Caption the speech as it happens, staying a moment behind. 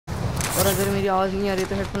और अगर मेरी आवाज़ नहीं आ रही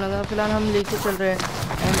तो हेडफोन लगा। फिलहाल हम लेके चल रहे हैं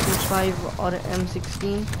M25 और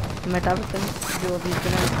M16 मेटा वेपन जो अभी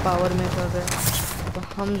करंट पावर में चल रहा है। तो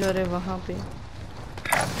हम जो रहे वहाँ पे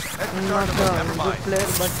not good player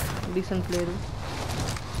but decent player.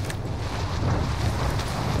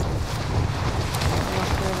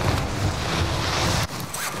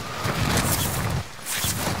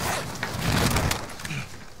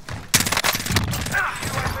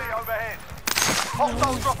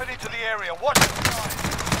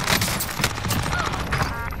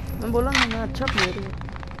 मैं बोला ना मैं अच्छा प्लेयर हूँ,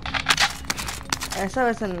 ऐसा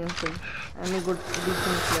वैसा नहीं है कोई। I M a good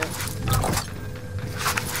decent player.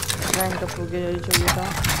 Rank up हो गया, यही चाहिए था।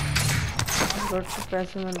 गुड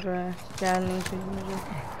पैसे मिल रहा है, क्या नहीं चाहिए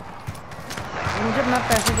मुझे मैं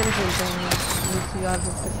पैसे के लिए खेलता हूँ यार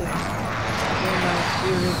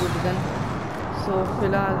गुड गन। सो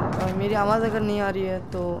फिलहाल मेरी आवाज़ अगर नहीं आ रही है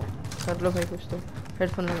तो कर लो भाई कुछ तो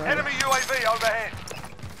हेडफोन लगा लो।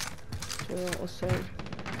 उस साइड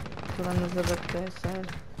थोड़ा नज़र रखते हैं, इस साइड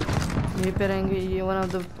यहीं पे रहेंगे। ये वन ऑफ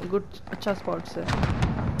द गुड अच्छा स्पॉट्स है,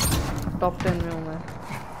 टॉप 10 में हूँ मैं,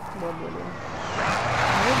 बहुत बढ़िया।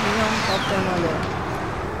 अरे भैया हम टॉप 10 वाले हैं।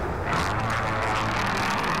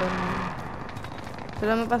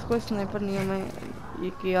 फिलहाल मेरे पास कोई स्नाइपर नहीं है, मैं ये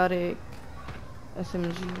KR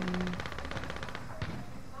SMG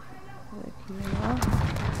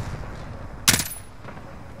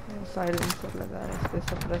साइलेंसर लगा है, इस पे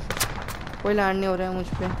सप्रेसर। कोई लैंड नहीं हो रहा है मुझ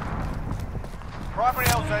पे। Primary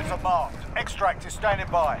LZs are marked. Extract is standing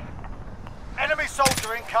by. Enemy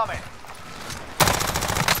soldier incoming.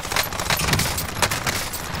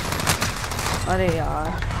 अरे यार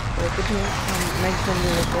तो कुछ नहीं, हम नेक्स्ट गन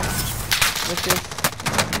ले लेते हैं which is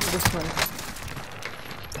this one.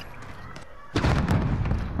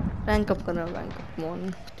 Rank up करना, रैंक अप मॉन।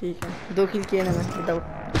 ठीक है 2 किल किए ना मैं विदाउट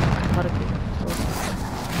मर के।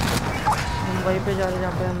 हम वहीं पे जा रहे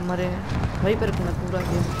जहाँ पे हम मरे हैं, वहीं पर रखना पूरा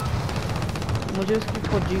गेम। मुझे उसकी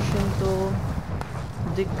पोजीशन तो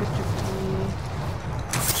दिख चुकी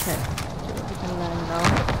है। चलो we can land now.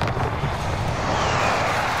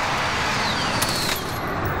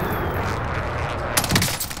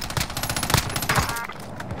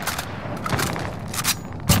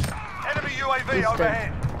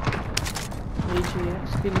 यही चाहिए,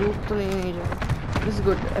 इसकी लूट तो नहीं जाए। दिस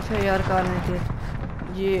गुड FAR कार 98,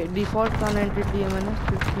 ये डिफ़ॉल्ट कार 98 लिया मैंने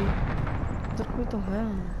क्योंकि इधर कोई तो है।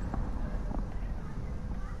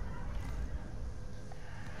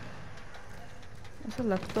 ऐसा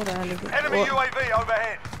लग तो रहा है लेकिन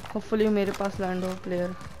होपफुली मेरे पास लैंड हो प्लेयर।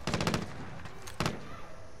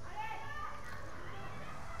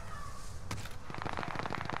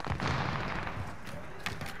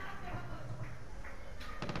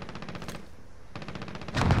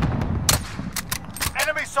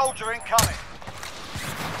 Soldier incoming.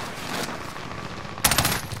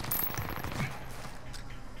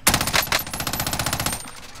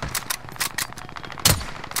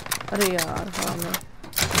 अरे यार हाँ मैं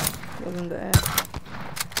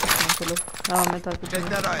चलो हाँ मैं था कुछ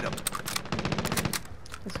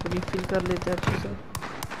इसको भी फिल कर लेते हैं अच्छे से।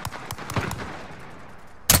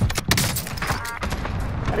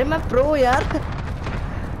 अरे मैं प्रो यार,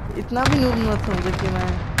 इतना भी नूब मत समझो कि मैं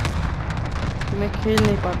खेल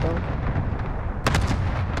नहीं पाता हूँ।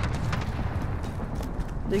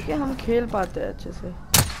 देखिए हम खेल पाते हैं अच्छे से।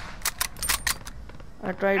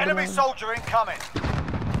 I tried Enemy soldier incoming.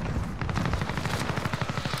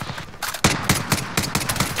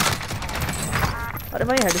 अरे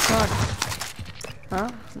भाई हेडशॉट। हाँ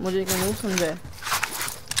मुझे क्या नूब समझा है?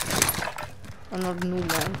 I'm not noob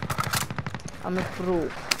man, I'm a pro.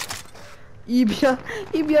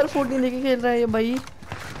 EBR 14 लेके खेल रहा है ये भाई।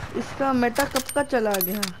 इसका मेटा कब का चला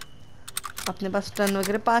गया? अपने पास टर्न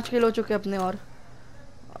वगैरह 5 किल हो चुके अपने। और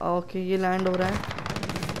ओके ये लैंड हो रहा है,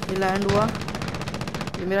 ये लैंड हुआ।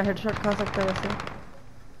 ये मेरा हेडशॉट खा सकता है, वैसे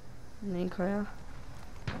नहीं खाया।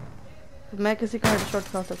 मैं किसी का हेडशॉट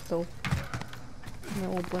खा सकता हूँ, मैं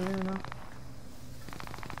ओपन है ना।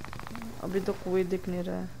 अभी तो कोई दिख नहीं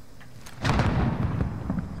रहा है।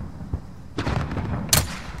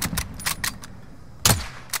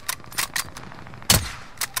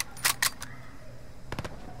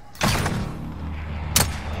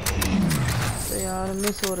 यार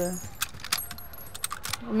मिस हो रहा है,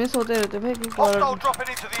 मिस होते रहते भाई कि Hostile dropping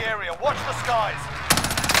into the area. Watch the skies.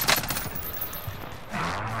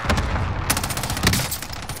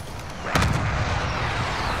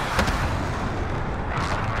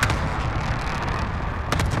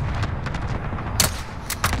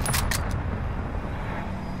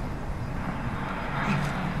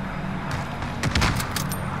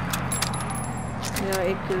 यार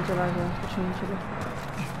एक किल चला गया, कुछ नहीं चला।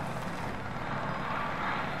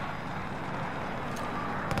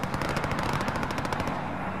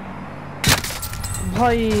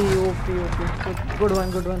 भाई OP OP, good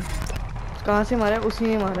one good one. कहाँ से मारा है? उसी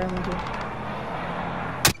ने मारा है मुझे,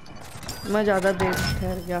 मैं ज़्यादा देर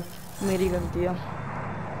ठहर गया, मेरी गलती है,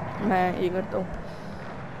 मैं ये करता हूँ।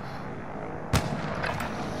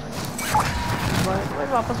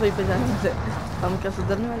 वापस वहीं पे जाने से हम क्या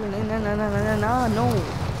सुधरने वाले? नहीं ना ना ना ना ना नो।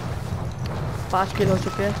 5 किल हो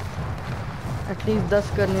चुके हैं, एटलीस्ट 10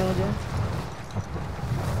 करने मुझे।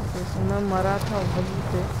 जैसे मैं मरा था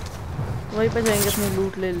वहीं पे जाएंगे, अपनी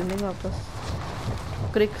लूट ले लेंगे वापस।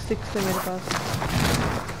 क्रिक 6 है मेरे पास।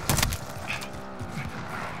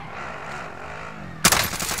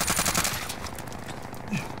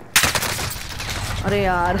 अरे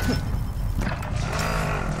यार इसके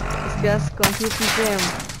पास कौन सी चीज़ है?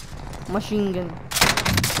 Machine gun.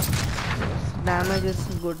 Damage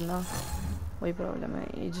is good ना, वही प्रॉब्लम है।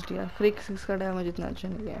 HDR क्रिक 6 का डैमेज इतना अच्छा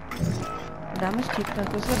नहीं है, डैमेज ठीक ठाक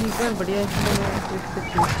है, उसका रिकॉर्ड बढ़िया है, इसलिए मैं क्रिक 6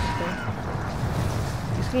 यूज करता हूँ।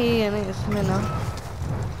 इसका ये है ना, इसमें ना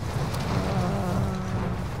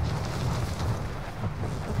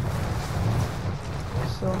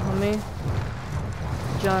तो हमें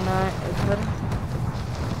जाना है इधर,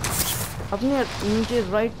 अपने नीचे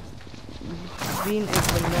राइट ग्रीन एक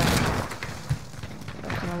बंदा है,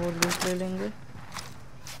 अपना वो लूट ले लेंगे।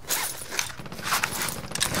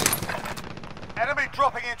 Enemy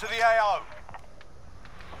dropping into the AO.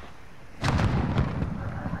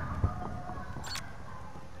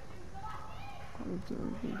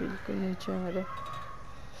 बिल्कुल नीचे मेरे।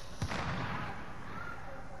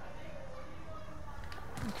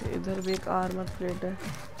 इधर भी एक आर्मर प्लेट है,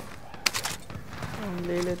 हम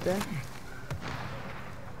ले लेते हैं।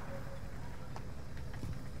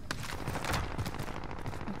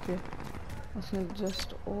 ओके उसमें जस्ट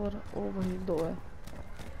और ओ वही 2 है।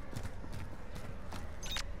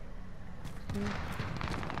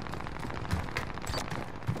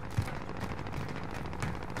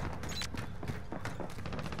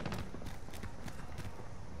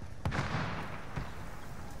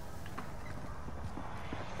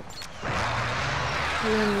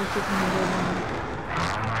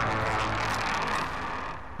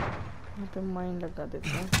 तो माइन लगा देते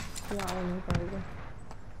हैं, क्या आ नहीं पाएगा।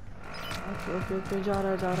 ओके ओके ओके, जा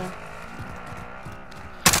रहा है जा रहा है।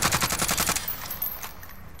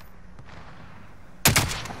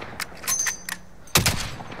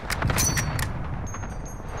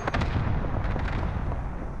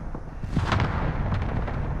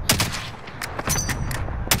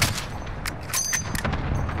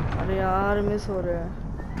 अरे यार मिस हो रहा है।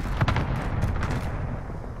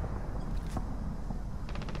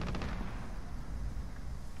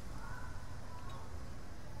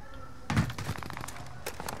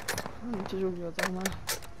 नीचे झुक जाता है हमारा,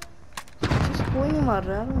 कोई नहीं मार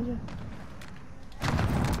रहा है मुझे।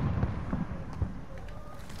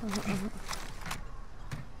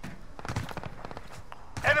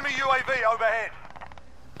 Enemy UAV overhead.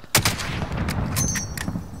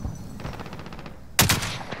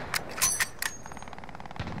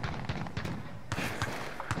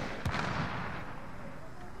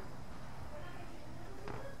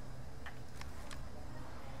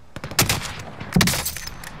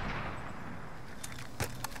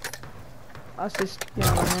 असिस्ट किया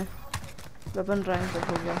मैंने, वेपन रैंक तक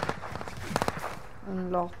हो गया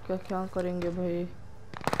अनलॉक। क्या करेंगे भाई?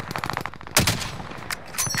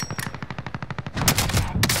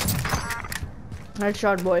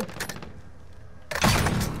 हेडशॉट बॉय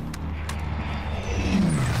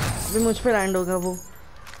भी मुझ पे लैंड होगा वो,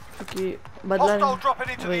 क्योंकि बदला Hostile dropping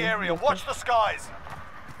into the area. Watch the skies.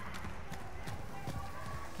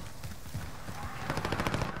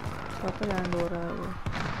 कहाँ पे लैंड हो रहा है वो?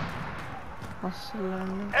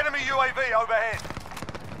 Enemy UAV overhead.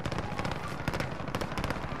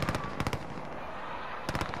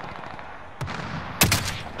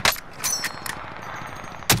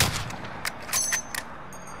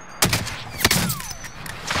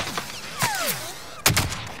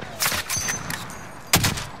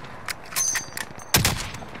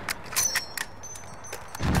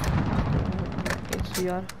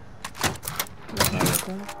 HDR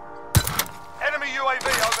Enemy UAV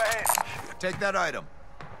overhead. Take that item.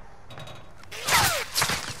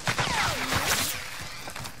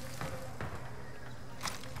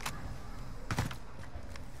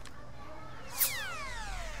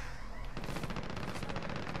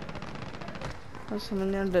 समझ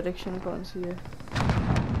नहीं डायरेक्शन कौन सी है।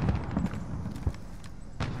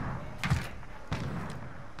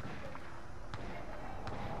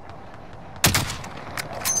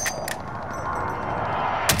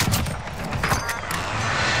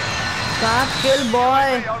 Kill boy.